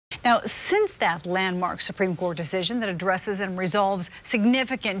Now, since that landmark Supreme Court decision that addresses and resolves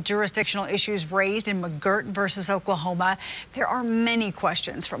significant jurisdictional issues raised in McGirt versus Oklahoma, there are many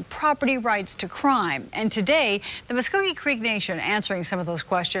questions from property rights to crime. And today, the Muscogee Creek Nation answering some of those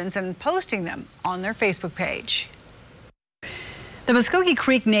questions and posting them on their Facebook page. The Muscogee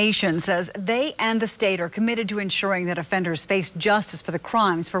Creek Nation says they and the state are committed to ensuring that offenders face justice for the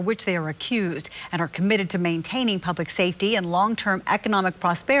crimes for which they are accused and are committed to maintaining public safety and long-term economic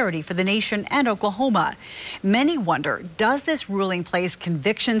prosperity for the nation and Oklahoma. Many wonder, does this ruling place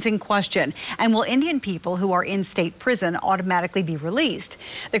convictions in question, and will Indian people who are in state prison automatically be released?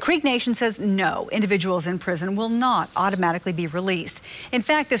 The Creek Nation says no, individuals in prison will not automatically be released. In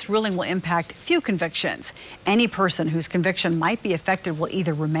fact, this ruling will impact few convictions. Any person whose conviction might be affected will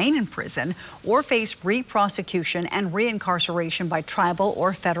either remain in prison or face re-prosecution and reincarceration by tribal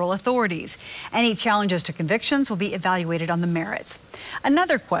or federal authorities. Any challenges to convictions will be evaluated on the merits.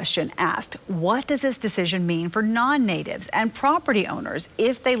 Another question asked, what does this decision mean for non-natives and property owners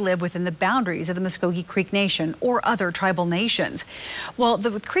if they live within the boundaries of the Muscogee Creek Nation or other tribal nations? Well,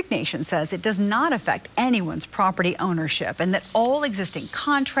 the Creek Nation says it does not affect anyone's property ownership and that all existing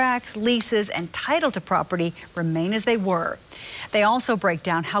contracts, leases, and title to property remain as they were. They also break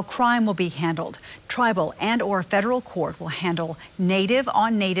down how crime will be handled. Tribal and or federal court will handle native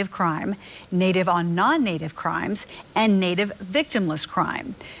on native crime, native on non-native crimes, and native victimless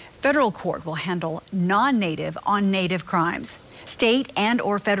crime. Federal court will handle non-native on native crimes. State and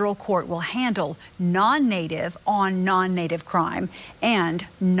or federal court will handle non-native on non-native crime and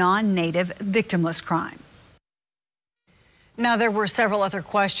non-native victimless crime. Now, there were several other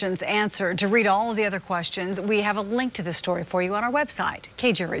questions answered. To read all of the other questions, we have a link to this story for you on our website,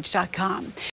 kjrh.com.